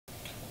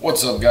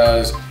What's up,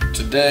 guys?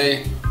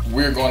 Today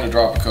we're going to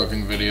drop a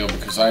cooking video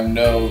because I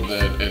know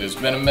that it has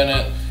been a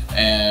minute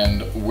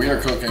and we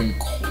are cooking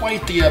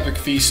quite the epic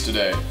feast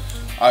today.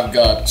 I've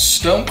got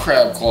stone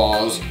crab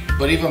claws,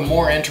 but even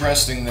more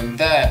interesting than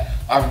that,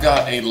 I've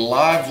got a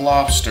live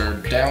lobster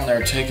down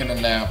there taking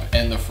a nap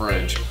in the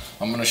fridge.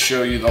 I'm going to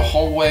show you the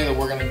whole way that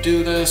we're going to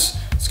do this.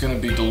 It's going to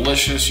be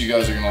delicious. You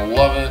guys are going to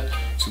love it.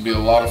 It's going to be a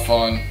lot of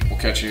fun. We'll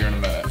catch you here in a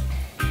minute.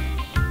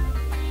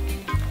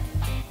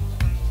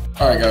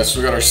 Alright guys, so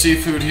we got our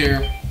seafood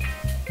here.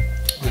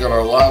 We got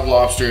our live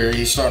lobster here.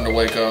 He's starting to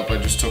wake up. I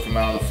just took him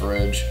out of the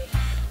fridge.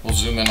 We'll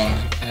zoom in on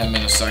him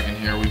in a second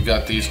here. We've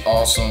got these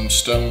awesome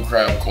stone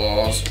crab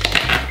claws.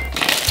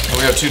 And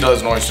we have 2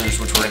 dozen oysters,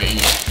 which we're going to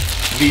eat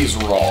these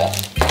raw.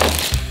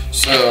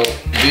 So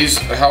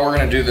how we're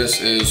going to do this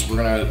is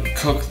we're going to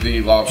cook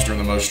the lobster in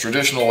the most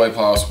traditional way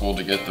possible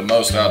to get the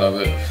most out of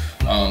it.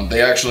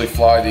 They actually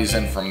fly these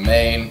in from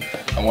Maine.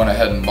 I went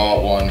ahead and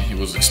bought one. He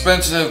was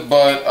expensive,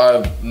 but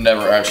I've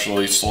never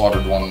actually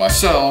slaughtered one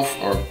myself,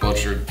 or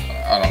butchered.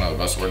 I don't know the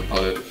best way to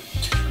put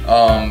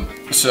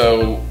it.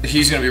 So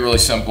he's going to be really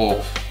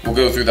simple. We'll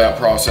go through that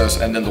process,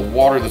 and then the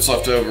water that's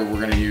left over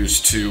we're going to use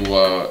to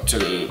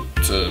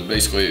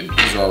basically,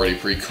 these are already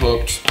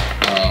pre-cooked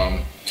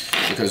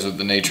because of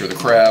the nature of the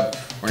crab.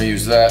 We're going to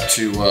use that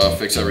to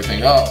fix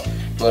everything up.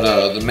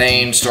 But the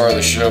main star of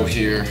the show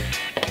here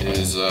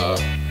is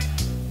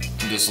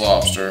this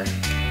lobster.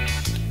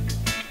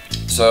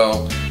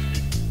 So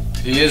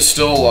he is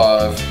still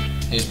alive.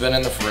 He's been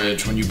in the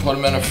fridge. When you put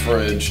him in a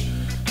fridge,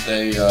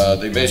 they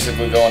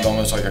basically go into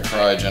almost like a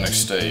cryogenic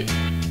state.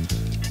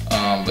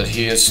 But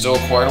he is still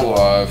quite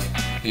alive.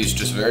 He's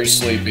just very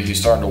sleepy. He's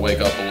starting to wake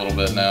up a little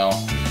bit now.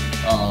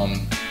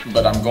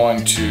 But I'm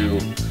going to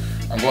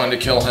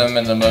kill him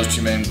in the most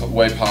humane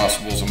way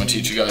possible. So I'm going to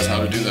teach you guys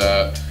how to do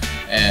that.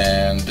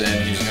 And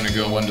then he's going to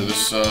go into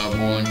this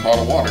boiling pot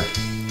of water.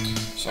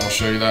 So I'll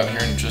show you that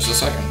here in just a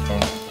second.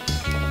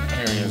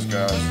 Here he is,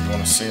 guys. You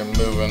want to see him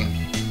moving.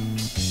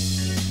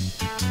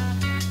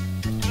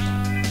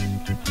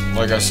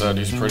 Like I said,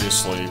 he's pretty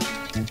asleep.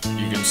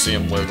 You can see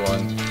him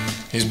wiggling.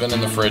 He's been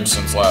in the fridge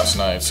since last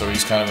night, so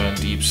he's kind of in a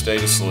deep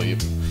state of sleep.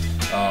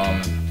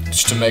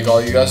 Just to make all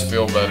you guys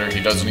feel better,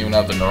 he doesn't even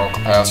have the neural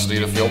capacity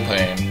to feel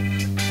pain.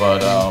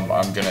 But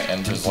I'm going to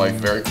end his life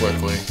very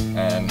quickly,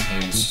 and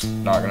he's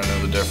not going to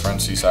know the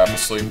difference. He's half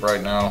asleep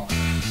right now.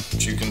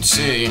 But you can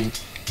see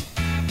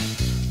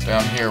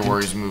down here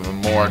where he's moving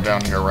more,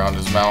 down here around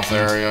his mouth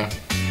area.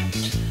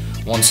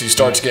 Once he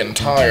starts getting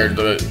tired,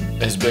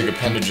 his big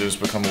appendages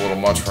become a little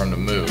much for him to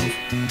move.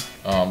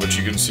 But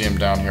you can see him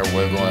down here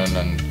wiggling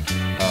and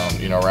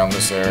around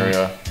this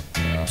area.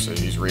 So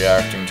he's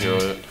reacting to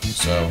it.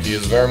 So he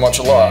is very much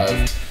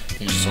alive.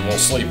 He's just a little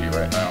sleepy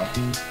right now.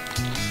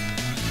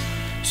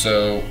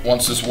 So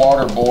once this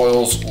water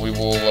boils, we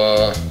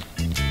will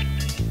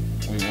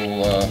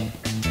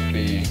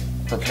be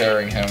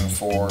preparing him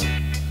for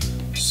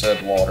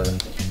said water.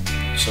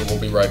 So we'll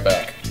be right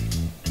back.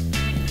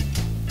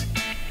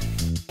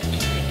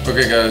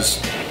 Okay guys,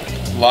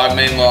 live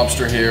Maine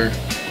lobster here,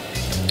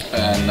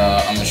 and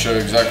I'm going to show you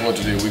exactly what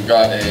to do. We've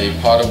got a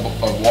pot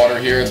of water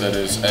here that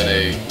is at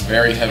a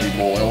very heavy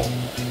boil.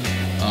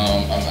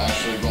 I'm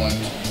actually going to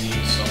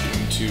need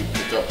something to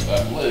pick up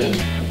that lid.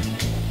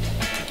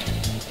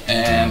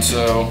 And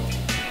so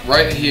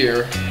right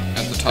here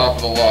at the top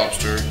of the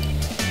lobster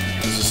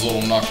is this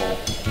little knuckle.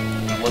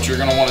 And what you're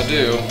going to want to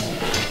do,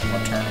 I'm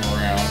going to turn him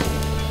around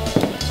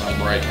so I'm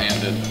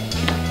right-handed.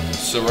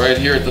 So right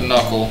here at the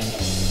knuckle,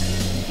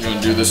 you're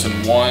going to do this in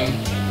 1.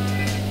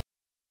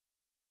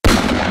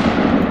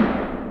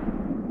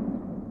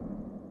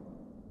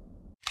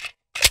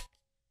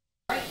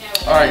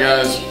 Alright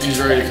guys, he's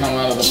ready to come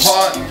out of the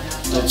pot.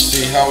 Let's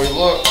see how he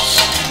looks.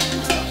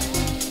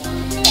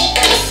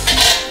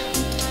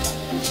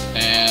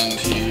 And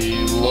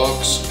he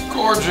looks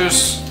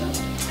gorgeous.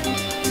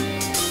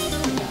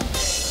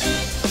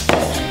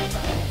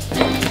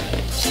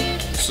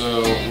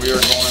 So we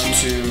are going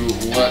to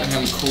let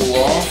him cool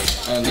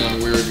off, and then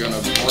we're going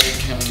to break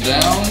him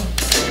down.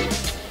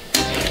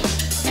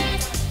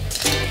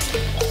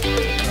 I'm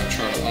going to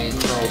try to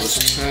uncurl this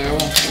tail.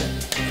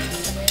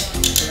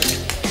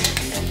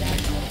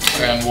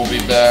 And we'll be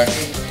back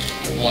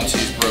once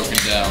he's broken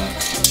down.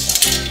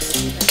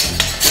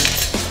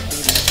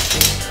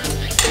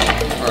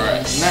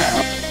 Alright,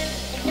 now.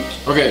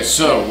 Okay,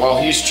 so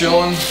while he's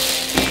chilling,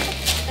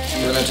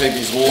 we're going to take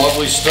these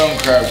lovely stone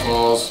crab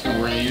claws and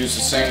we're going to use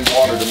the same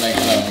water to make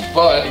them.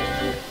 But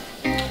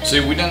see,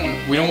 we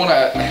don't want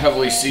to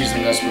heavily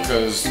season this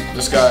because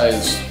this guy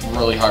is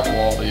really high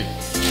quality.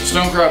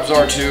 Stone crabs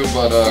are too,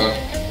 but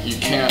you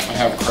can't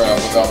have crab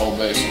without Old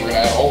Bay. So we're going to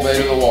add Old Bay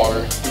to the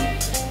water.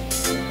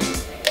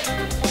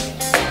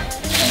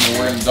 And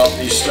we're going to dump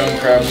these stone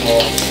crab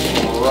claws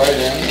right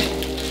in.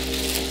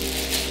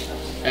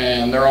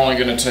 And they're only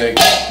going to take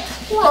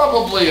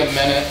probably a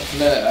minute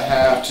and a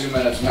half, 2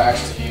 minutes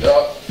max to heat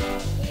up.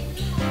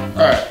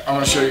 Alright, I'm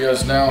going to show you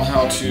guys now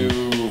how to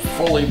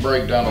fully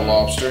break down a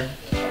lobster.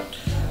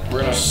 We're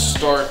gonna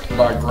start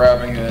by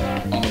grabbing it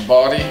on the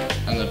body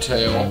and the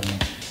tail.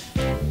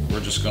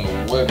 We're just gonna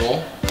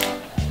wiggle.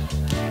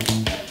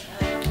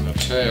 And the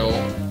tail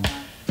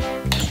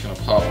is just gonna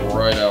pop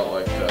right out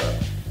like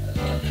that.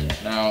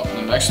 Now,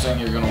 the next thing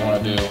you're gonna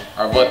wanna do,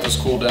 I've let this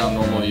cool down.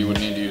 Normally you would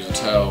need to use a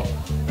towel.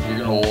 You're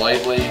gonna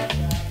lightly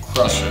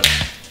crush it,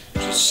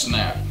 just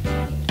snap.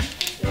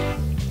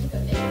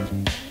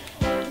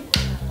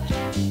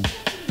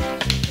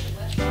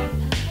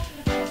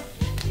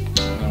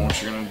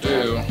 What you're going to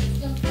do,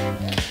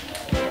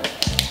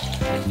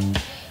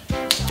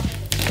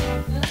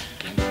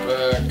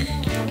 back,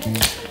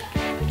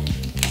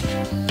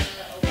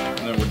 and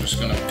then we're just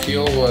going to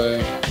peel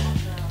away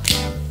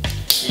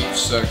each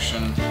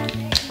section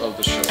of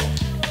the shell.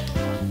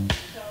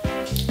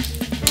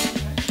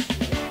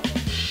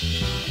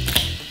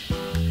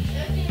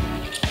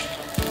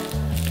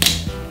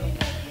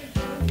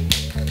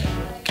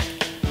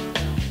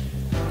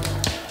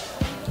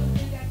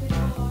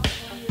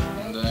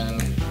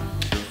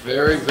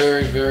 Very,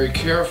 very, very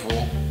careful.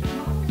 You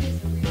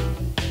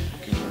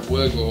can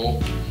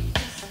wiggle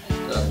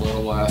that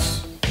little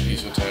last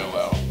piece of tail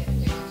out.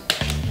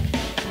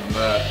 And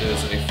that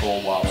is a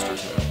full lobster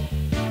tail.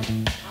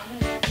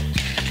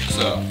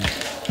 So,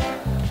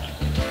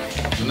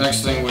 the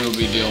next thing we will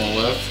be dealing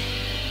with,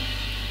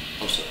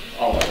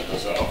 I'll edit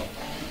this out.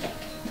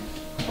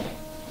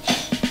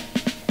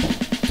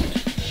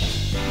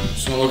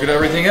 So look at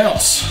everything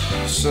else.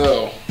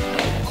 So,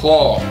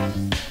 claw.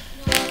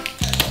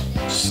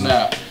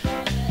 Snap,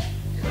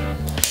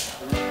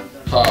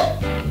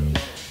 pop,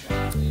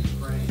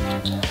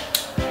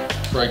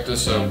 break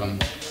this open,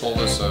 pull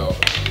this out.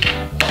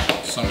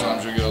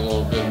 Sometimes you get a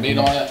little bit of meat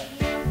on it.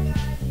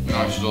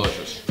 No, it's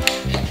delicious.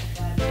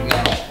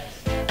 Now,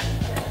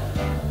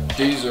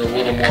 these are a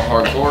little more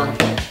hardcore.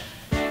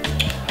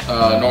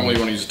 Normally you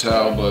want to use a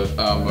towel, but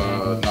I'm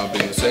not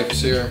being the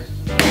safest here.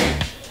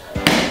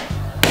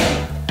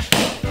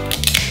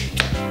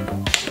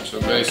 So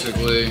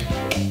basically,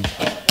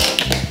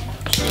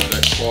 get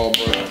that claw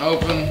broken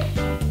open.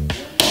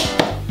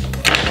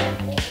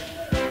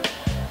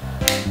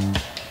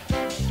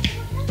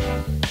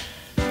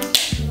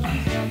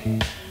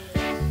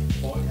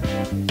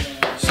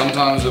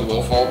 Sometimes it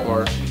will fall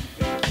apart.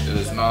 It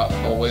is not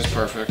always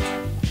perfect.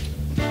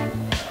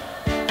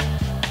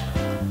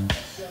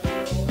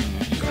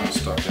 It's kind of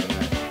stuck in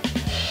there.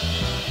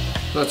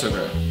 That's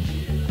okay.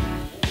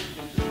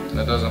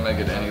 That doesn't make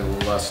it any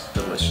less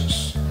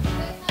delicious.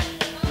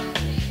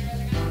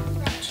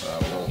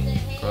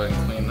 Go ahead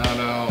and clean that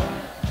out.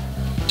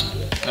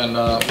 And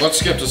let's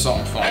skip to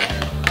something fun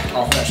here.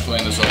 I'll finish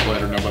cleaning this up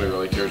later. Nobody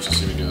really cares to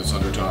see me do this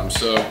under time.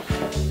 So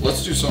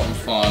let's do something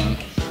fun.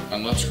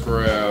 And let's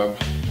grab,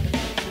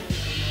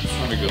 it's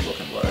not a good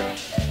looking leg.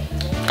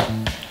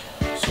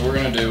 So what we're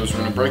going to do is we're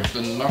going to break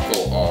the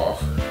knuckle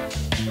off.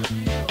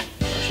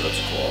 Actually, that's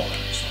a claw.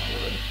 It's not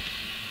good.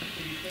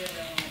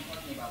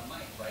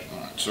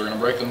 Alright, so we're going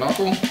to break the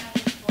knuckle. I'm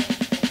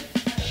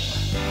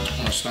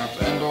going to snap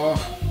the end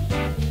off.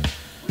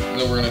 And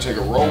then we're going to take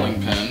a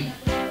rolling pin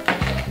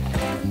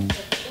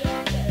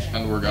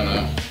and we're going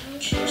to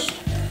just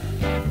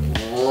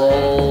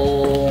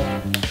roll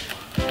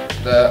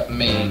that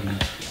meat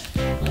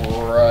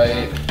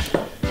right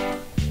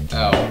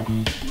out.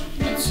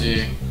 And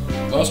see,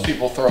 most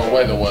people throw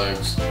away the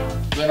legs.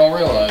 They don't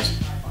realize.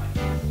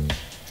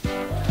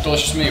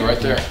 Delicious meat right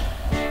there.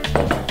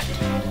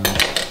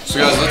 So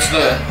guys,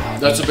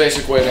 that's the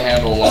basic way to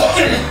handle a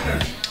lobster.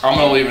 I'm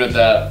going to leave it at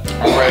that.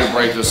 I'm ready to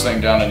break this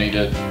thing down and eat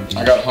it.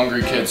 I got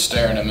hungry kids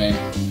staring at me.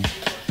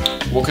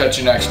 We'll catch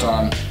you next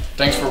time.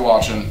 Thanks for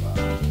watching,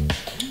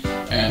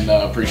 and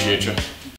appreciate you.